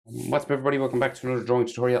What's up, everybody? Welcome back to another drawing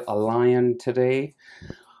tutorial. A lion today.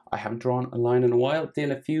 I haven't drawn a lion in a while.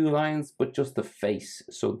 Did a few lions, but just the face.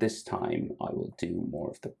 So this time I will do more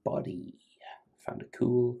of the body. Found a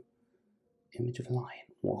cool image of a lion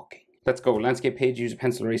walking. Let's go. Landscape page, use a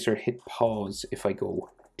pencil eraser, hit pause if I go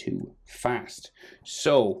too fast.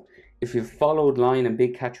 So if you've followed lion and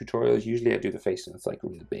big cat tutorials, usually I do the face and it's like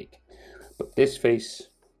really big. But this face,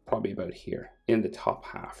 probably about here in the top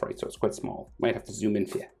half, right? So it's quite small. Might have to zoom in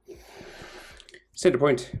for you. Center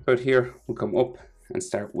point about here. We'll come up and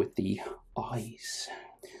start with the eyes.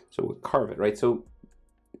 So we'll carve it, right? So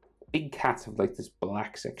big cats have like this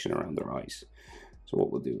black section around their eyes. So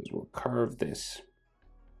what we'll do is we'll carve this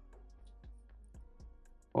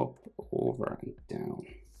up, over, and down,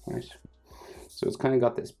 right? So it's kind of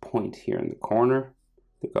got this point here in the corner.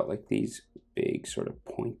 They've got like these big sort of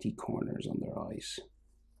pointy corners on their eyes,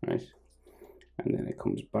 right? And then it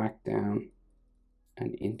comes back down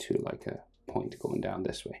and into like a point going down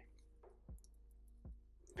this way.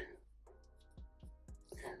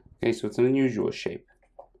 Okay, so it's an unusual shape.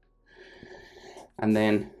 And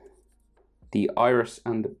then the iris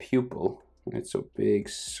and the pupil, right? So big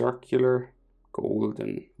circular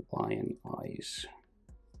golden lion eyes.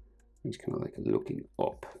 He's kind of like looking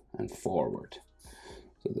up and forward.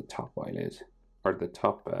 So the top eyelid, or the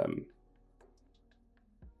top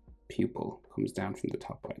pupil comes down from the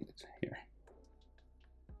top eyelid here.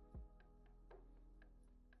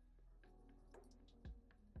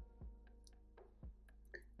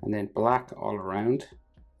 And then black all around.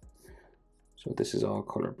 So this is all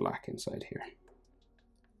color black inside here.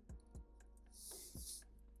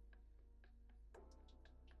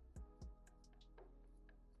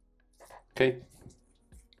 Okay,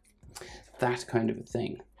 that kind of a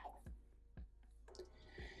thing.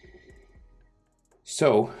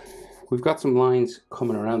 So we've got some lines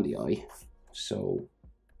coming around the eye. So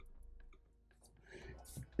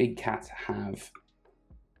big cats have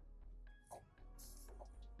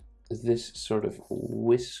this sort of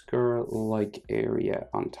whisker-like area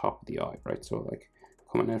on top of the eye, right? So like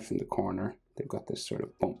coming out from the corner, they've got this sort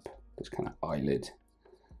of bump, this kind of eyelid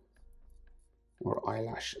or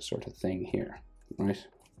eyelash sort of thing here, right?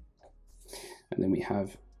 And then we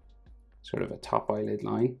have sort of a top eyelid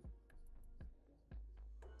line.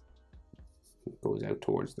 It goes out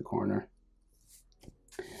towards the corner.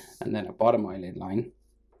 And then a bottom eyelid line,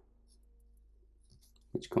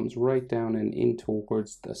 which comes right down and in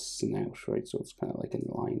towards the snout, right? So it's kind of like in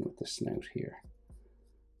line with the snout here.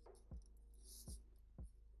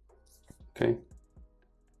 Okay.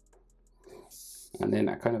 And then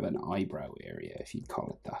a kind of an eyebrow area, if you'd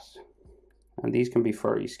call it that. And these can be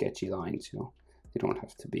furry, sketchy lines, you know. They don't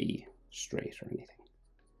have to be straight or anything,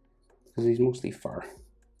 because he's mostly fur.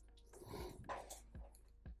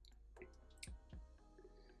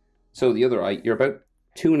 So the other eye, you're about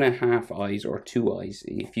 2.5 eyes or 2 eyes.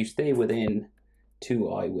 If you stay within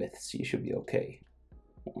 2 eye widths, you should be okay.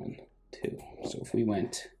 1, 2. So if we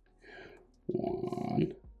went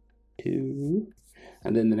 1, 2,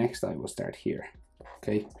 and then the next eye will start here.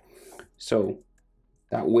 Okay, so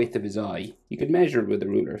that width of his eye, you could measure it with a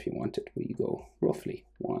ruler if you wanted, but you go roughly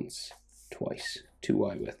once, twice, 2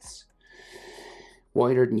 eye widths,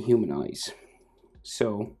 wider than human eyes.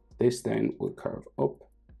 So this then will curve up,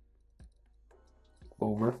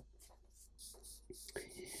 over,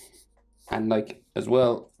 and like as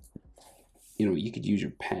well, you know, you could use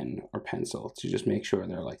your pen or pencil to just make sure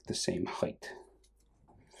they're like the same height.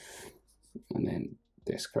 And then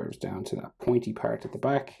this curves down to that pointy part at the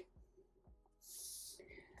back,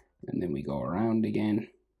 and then we go around again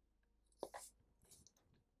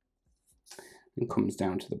and comes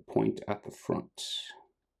down to the point at the front.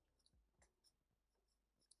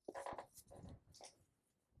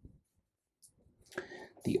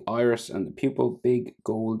 The iris and the pupil, big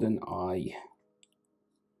golden eye.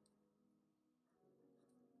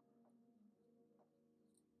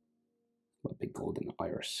 A big golden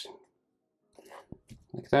iris.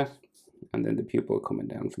 Like that. And then the pupil coming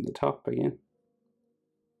down from the top again.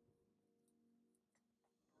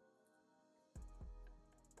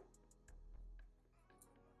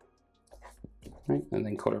 Right, and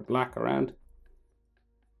then color black around.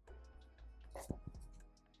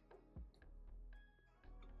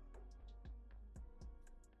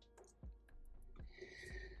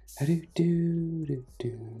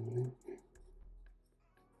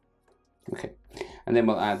 Okay, and then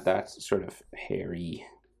we'll add that sort of hairy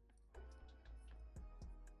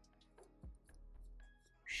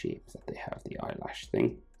shape that they have, the eyelash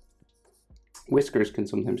thing. Whiskers can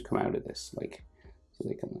sometimes come out of this, like, so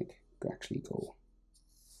they can like actually go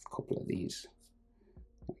a couple of these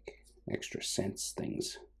like extra sense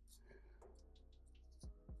things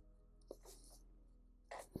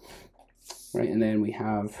right? And then we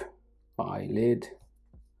have eyelid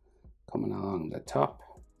coming along the top,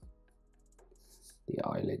 the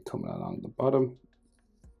eyelid coming along the bottom,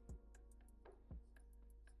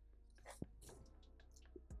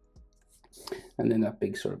 and then that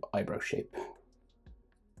big sort of eyebrow shape.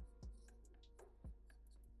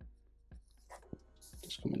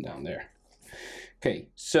 Just coming down there. Okay,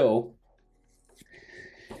 so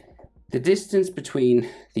the distance between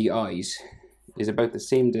the eyes is about the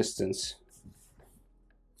same distance.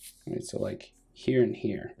 Right, so like here and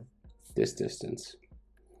here, this distance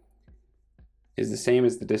is the same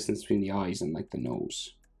as the distance between the eyes and like the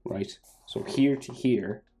nose, right? So here to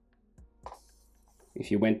here,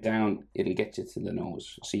 if you went down, it'll get you to the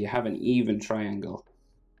nose. So you have an even triangle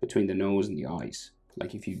between the nose and the eyes.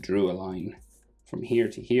 Like if you drew a line from here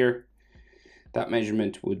to here, that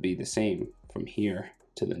measurement would be the same from here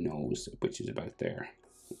to the nose, which is about there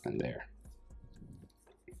and there.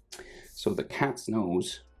 So the cat's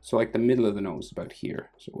nose, so like the middle of the nose is about here.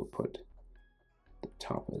 So we'll put the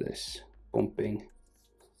top of this bumping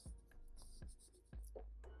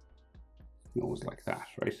nose like that,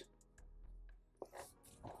 right?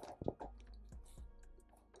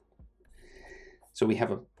 So we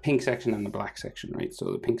have a pink section and a black section, right?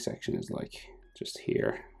 So the pink section is like just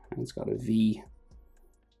here, and it's got a V.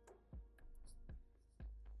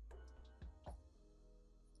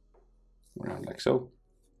 Around like so.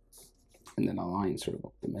 And then a line sort of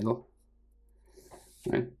up the middle,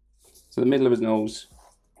 right? So the middle of his nose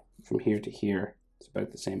from here to here is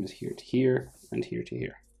about the same as here to here and here to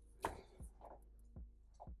here.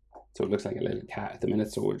 So it looks like a little cat at the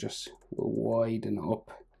minute, so we'll widen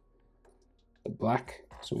up the black.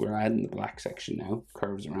 So we're adding the black section now,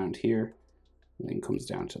 curves around here, and then comes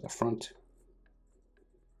down to the front.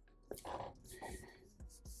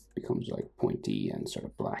 Becomes like pointy and sort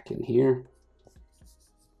of black in here.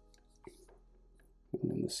 And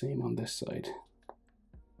then the same on this side.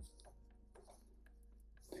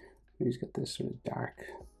 He's got this sort of dark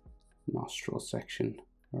nostril section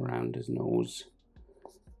around his nose.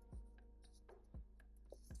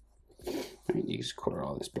 Right, you just color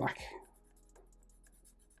all this black.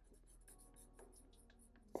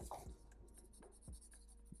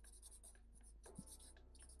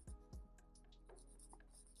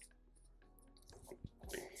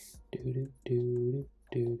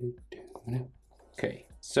 Okay,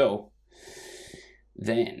 so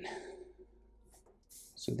then,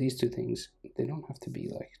 so these two things, they don't have to be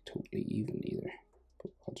like totally even either,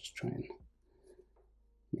 but I'll just try and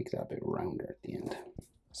make that a bit rounder at the end.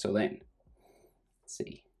 So then, let's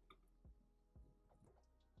see.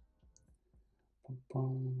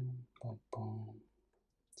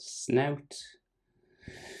 Snout.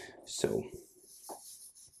 So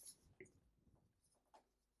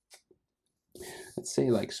let's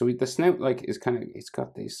say like, so the snout like is kind of, it's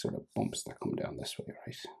got these sort of bumps that come down this way,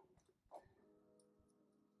 right?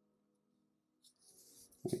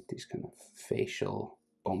 Like these kind of facial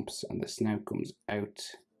bumps, and the snout comes out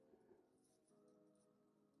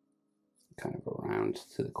kind of around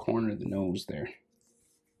to the corner of the nose there.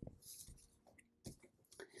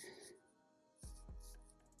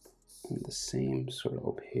 And the same sort of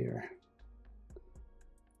up here.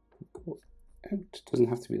 It doesn't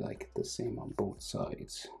have to be like the same on both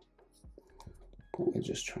sides, but we'll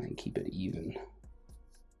just try and keep it even.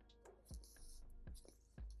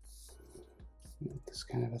 This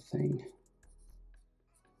kind of a thing.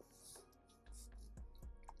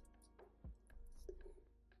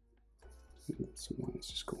 And some lines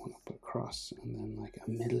just going up across, and then like a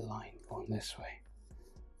middle line going this way.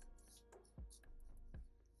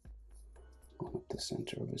 Going up the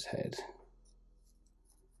center of his head.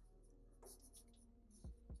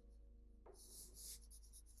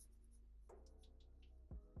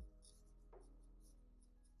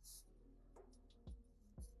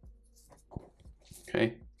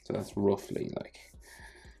 Okay, so that's roughly like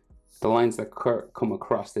the lines that come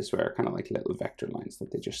across this way are kind of like little vector lines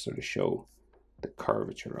that they just sort of show the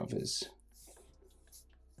curvature of his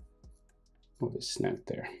snout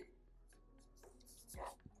there.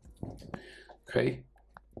 Okay,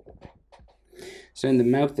 so in the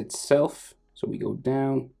mouth itself, so we go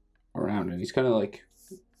down around, and he's kind of like,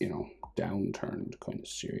 you know, downturned, kind of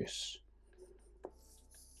serious,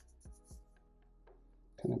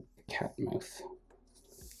 kind of cat mouth.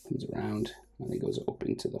 Comes around and he goes up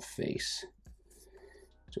into the face,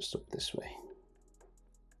 just up this way.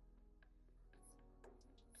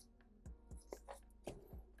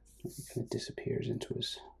 He kind of disappears into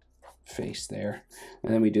his face there,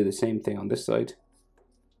 and then we do the same thing on this side.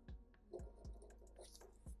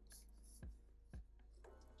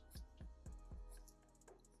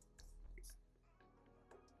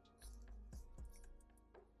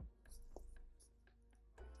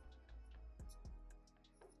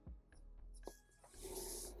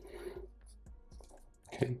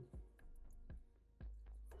 Okay.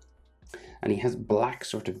 And he has black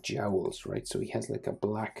sort of jowls, right? So he has like a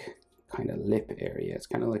black kind of lip area. It's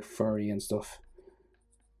kind of like furry and stuff.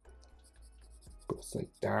 But it's like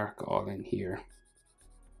dark all in here.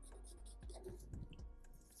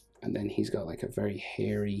 And then he's got like a very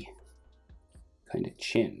hairy kind of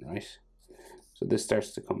chin, right? So this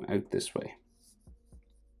starts to come out this way.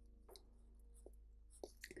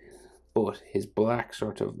 But his black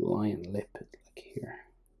sort of lion lip is like here.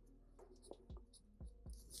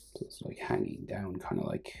 So it's like hanging down, kind of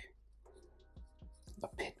like a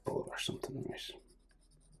pit bull or something, right?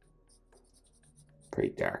 Very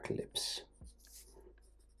dark lips.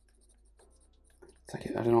 It's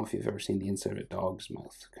like, I don't know if you've ever seen the inside of a dog's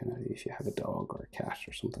mouth, kind of if you have a dog or a cat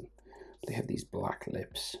or something. They have these black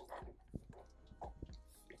lips.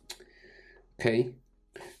 Okay,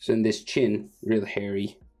 so in this chin, real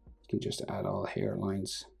hairy. You can just add all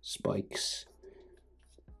hairlines, spikes,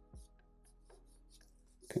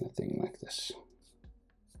 kind of thing like this.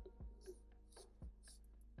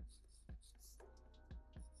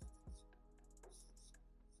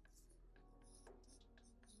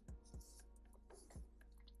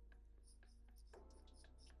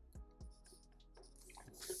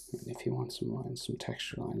 And if you want some lines, some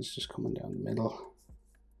texture lines just coming down the middle.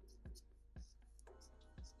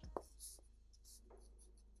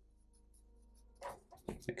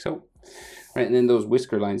 Like so. Right, and then those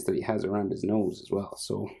whisker lines that he has around his nose as well.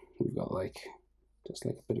 So we've got like, just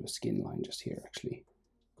like a bit of a skin line just here actually,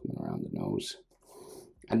 coming around the nose.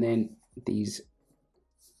 And then these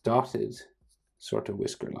dotted sort of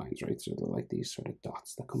whisker lines, right? So they're like these sort of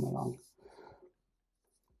dots that come along.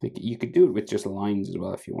 You could do it with just lines as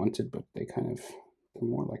well if you wanted, but they're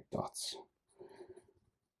more like dots.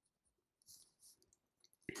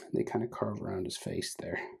 They kind of curve around his face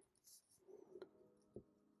there.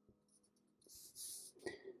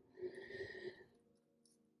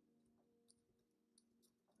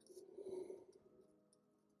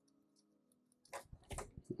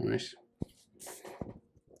 All right.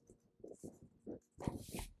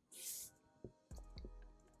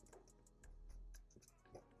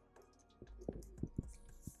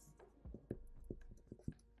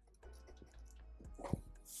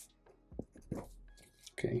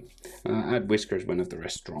 Okay, add whiskers when of the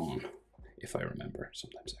rest drawn, if I remember.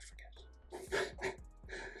 Sometimes I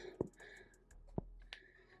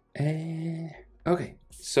forget. Okay,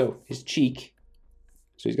 so his cheek.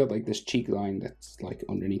 So he's got like this cheek line that's like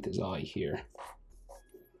underneath his eye here.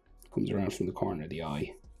 Comes around from the corner of the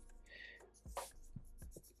eye.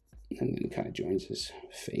 And then kind of joins his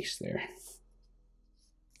face there.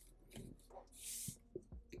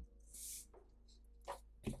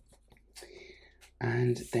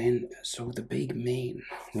 And then, so the big mane,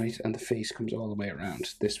 right? And the face comes all the way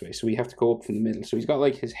around this way. So we have to go up from the middle. So he's got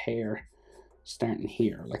like his hair starting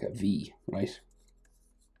here, like a V, right?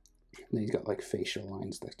 And then he's got like facial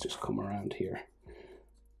lines that just come around here.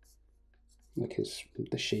 Like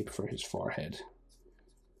the shape for his forehead.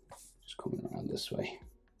 Just coming around this way.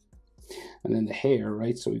 And then the hair,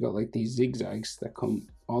 right? So we got like these zigzags that come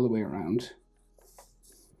all the way around.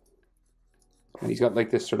 And he's got like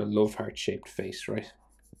this sort of love heart shaped face, right?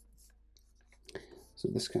 So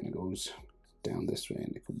this kind of goes down this way,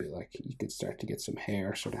 and it could be like, you could start to get some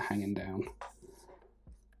hair sort of hanging down.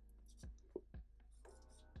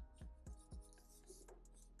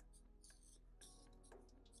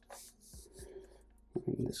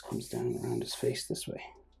 And this comes down around his face this way.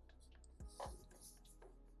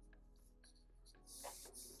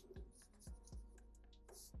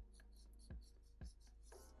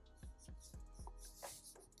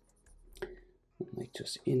 Like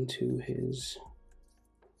just into his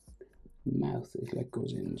mouth, it like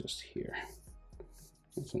goes in just here.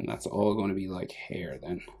 And that's all going to be like hair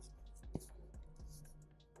then.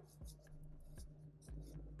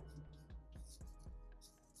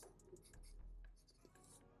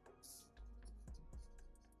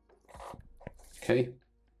 Okay,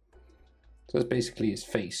 so that's basically his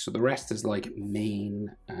face. So the rest is like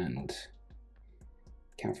mane and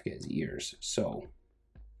can't forget his ears. So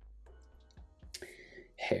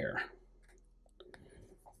hair.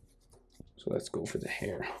 So let's go for the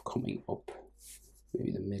hair coming up,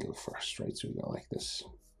 maybe the middle first, right? So we got like this,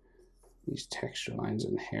 these texture lines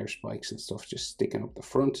and hair spikes and stuff just sticking up the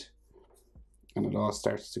front, and it all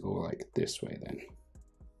starts to go like this way then,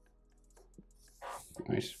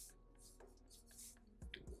 right?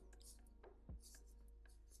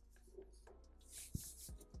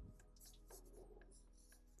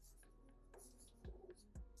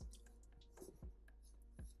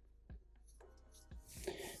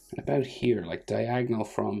 And about here, like diagonal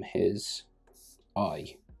from his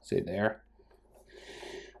eye, say there,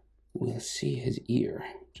 we'll see his ear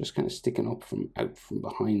just kind of sticking up from out from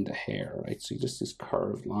behind the hair, right? So just this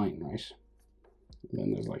curved line, right? And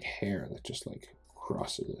then there's like hair that just like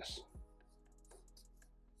crosses this.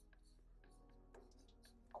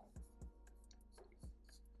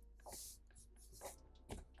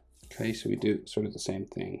 Okay, so we do sort of the same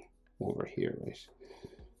thing over here, right?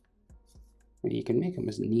 And you can make him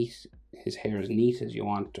as neat, his hair as neat as you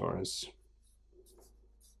want, or as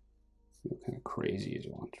kind of crazy as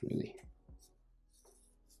you want, really.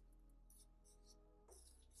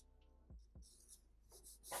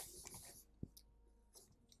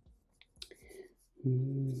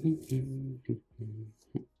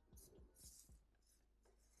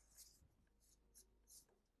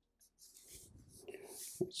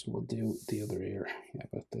 So we'll do the other ear. Yeah,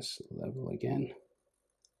 about this level again.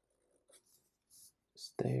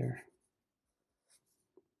 It's there.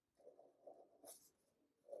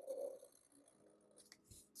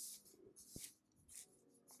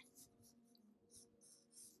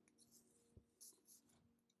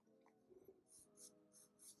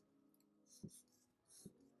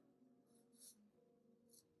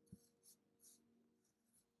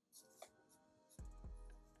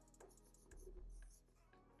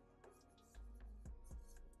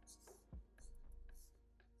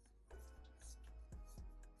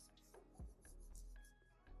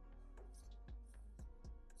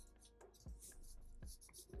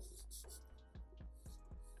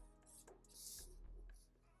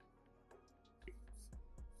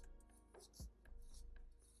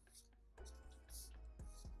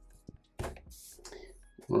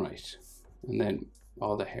 Right, and then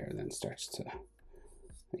all the hair then starts to,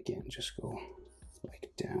 again, just go like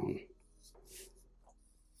down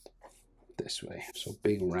this way. So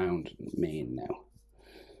big round mane now.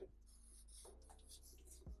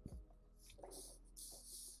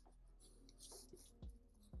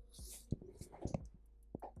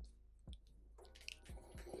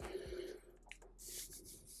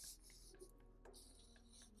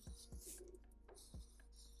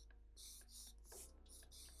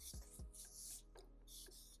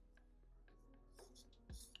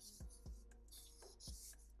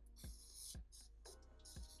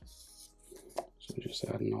 So just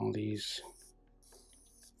adding all these.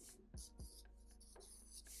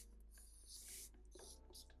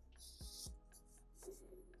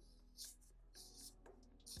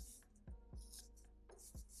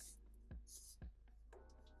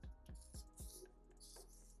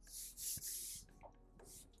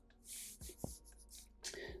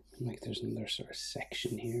 Like there's another sort of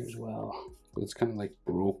section here as well, but it's kind of like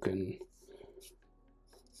broken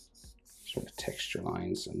sort of texture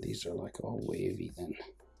lines, and these are like all wavy then.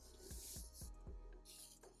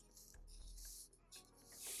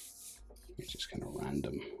 It's just kind of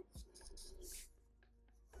random.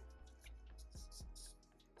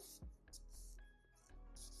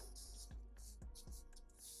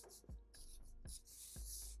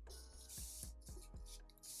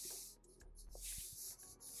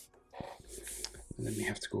 And then we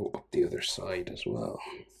have to go up the other side as well.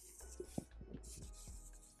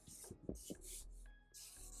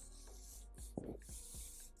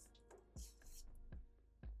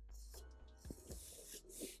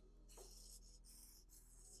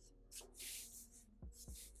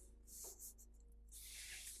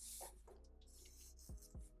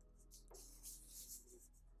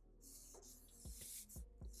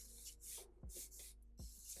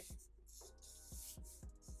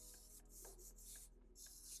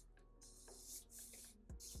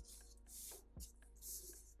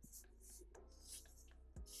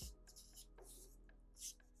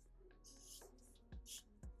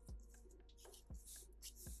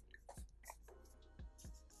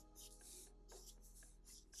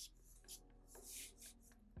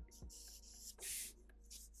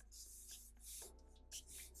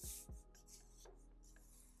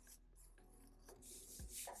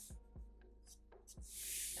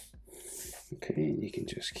 Okay, you can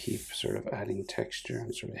just keep sort of adding texture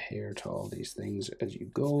and sort of hair to all these things as you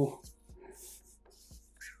go.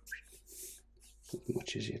 As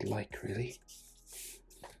much as you'd like, really.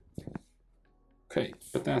 Okay,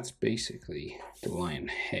 but that's basically the lion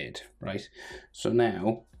head, right? So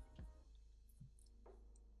now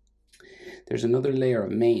there's another layer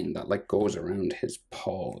of mane that like goes around his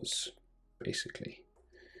paws, basically.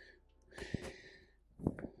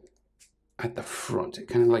 At the front, it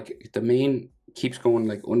kind of like the mane keeps going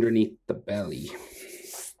like underneath the belly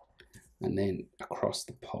and then across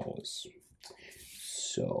the paws.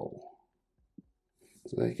 So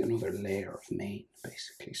it's like another layer of mane,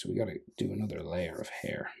 basically. So we got to do another layer of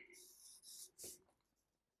hair.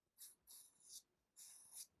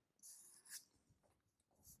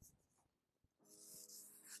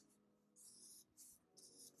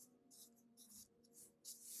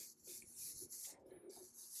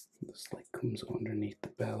 comes underneath the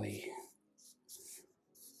belly.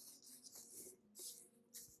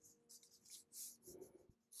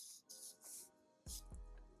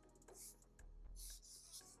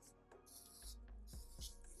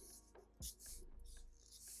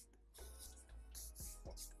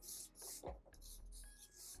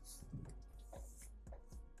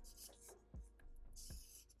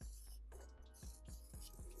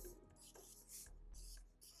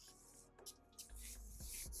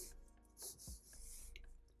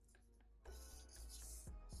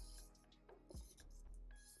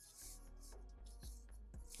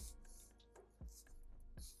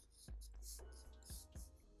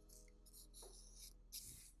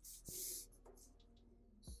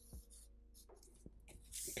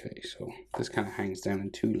 Okay, so this kind of hangs down in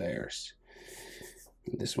 2 layers.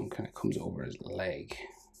 And this one kind of comes over his leg.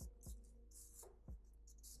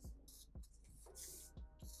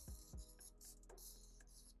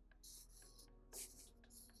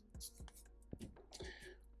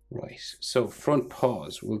 Right, so front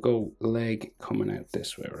paws, we'll go leg coming out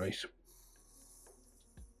this way, right?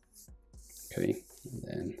 Okay, and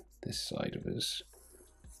then this side of his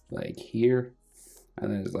leg here. And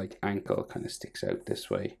then his like ankle kind of sticks out this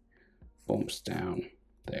way, bumps down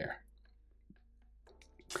there.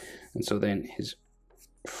 And so then his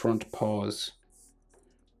front paws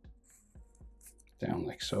down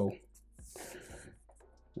like so.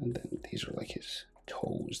 And then these are like his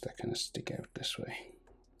toes that kind of stick out this way.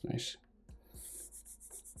 Nice.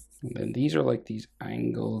 And then these are like these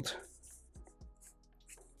angled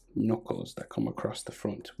knuckles that come across the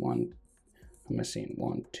front. One, am I seeing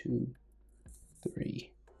 1, 2,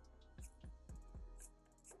 3,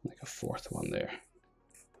 like a 4th one there.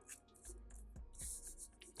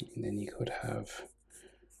 And then you could have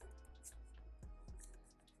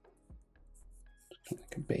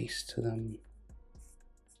like a base to them,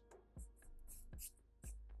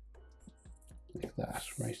 like that,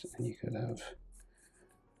 right? And you could have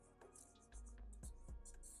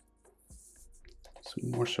some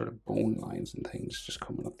more sort of bone lines and things just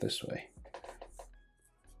coming up this way.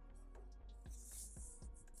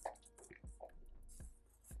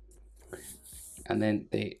 And then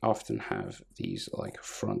they often have these like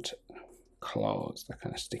front claws that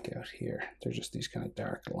kind of stick out here. They're just these kind of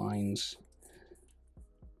dark lines.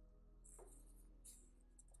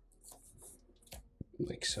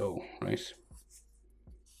 Like so, right?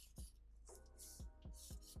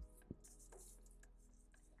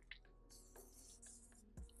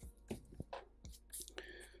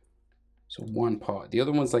 So one paw. The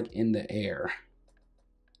other one's like in the air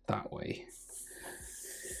that way.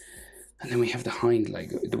 And then we have the hind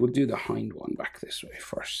leg. We'll do the hind one back this way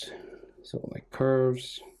first. So like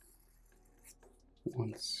curves.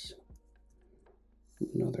 Once.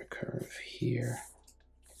 Another curve here.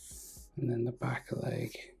 And then the back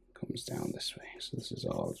leg comes down this way. So this is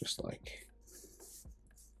all just like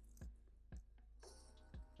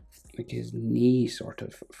his knee sort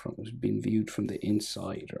of being viewed from the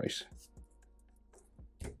inside, right?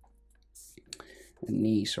 A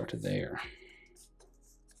knee sort of there.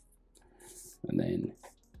 And then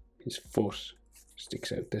his foot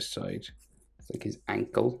sticks out this side. It's like his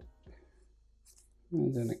ankle.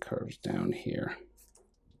 And then it curves down here.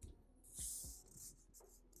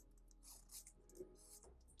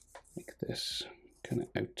 Like this, kind of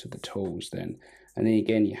out to the toes then. And then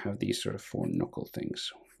again, you have these sort of 4 knuckle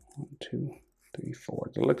things. 1, 2, 3,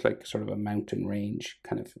 4. They look like sort of a mountain range,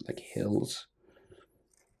 kind of like hills.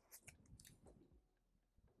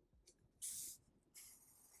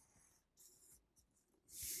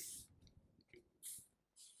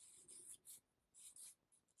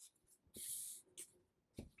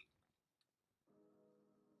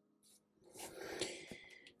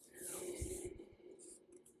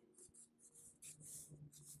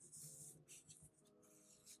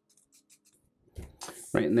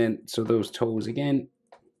 Right, and then, so those toes again,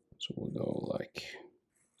 so we'll go like,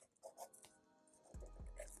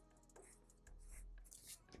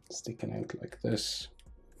 sticking out like this.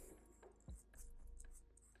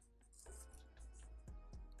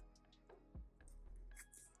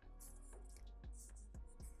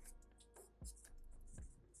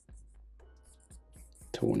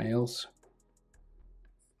 Toenails.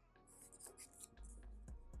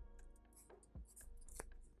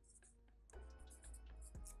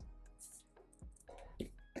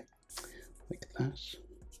 Like that.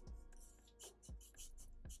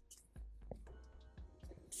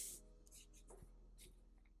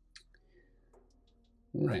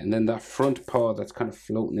 Right, and then that front paw that's kind of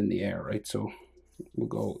floating in the air, right? So we'll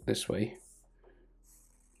go this way.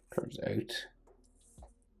 Curves out.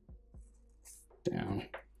 Down.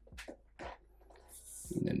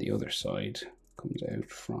 And then the other side comes out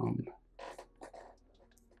from,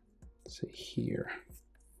 say, here.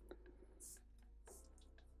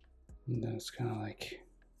 And then it's kind of like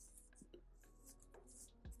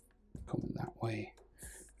coming that way.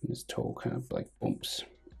 And his toe kind of like bumps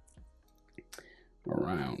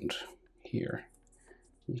around here.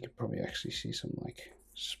 You could probably actually see some like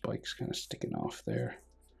spikes kind of sticking off there.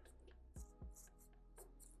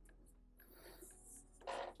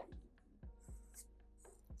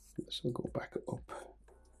 This will go back up.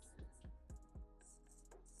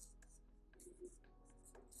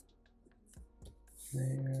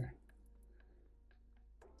 There.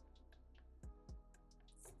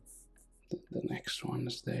 The next one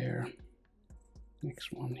is there.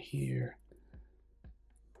 Next one here.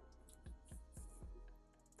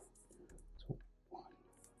 So one.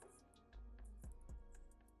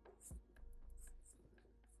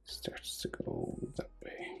 Starts to go that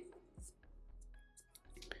way.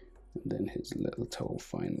 And then his little toe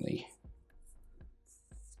finally.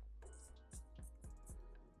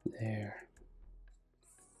 There.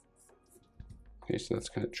 Okay, so that's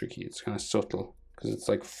kind of tricky. It's kind of subtle because it's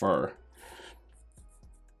like fur.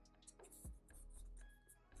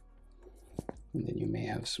 And then you may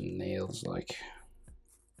have some nails, like,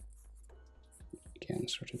 again,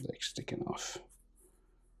 sort of like sticking off.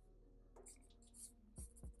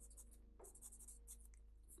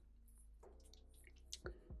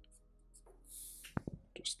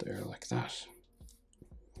 Just there like that.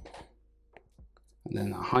 And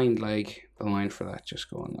then the hind leg, the line for that just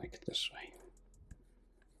going like this way.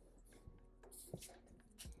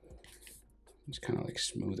 It's kind of like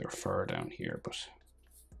smoother fur down here, but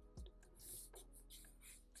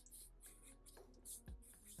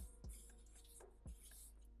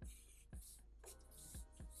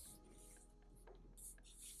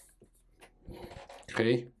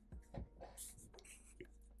okay.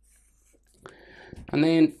 And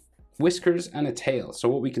then whiskers and a tail. So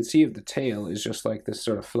what we can see of the tail is just like this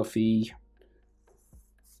sort of fluffy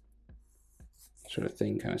sort of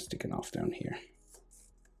thing kind of sticking off down here.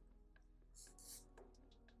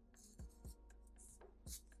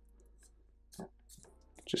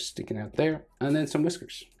 Just sticking out there, and then some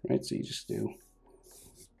whiskers, right? So you just do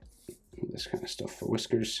this kind of stuff for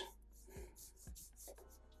whiskers.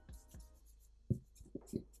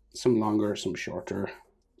 Some longer, some shorter.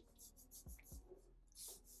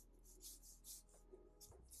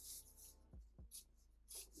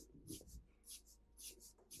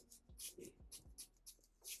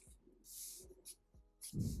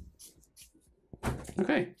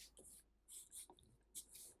 Okay.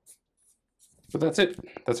 But that's it.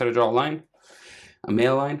 That's how to draw a line, a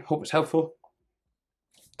male line. Hope it's helpful.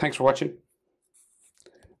 Thanks for watching,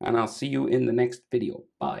 and I'll see you in the next video.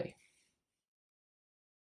 Bye.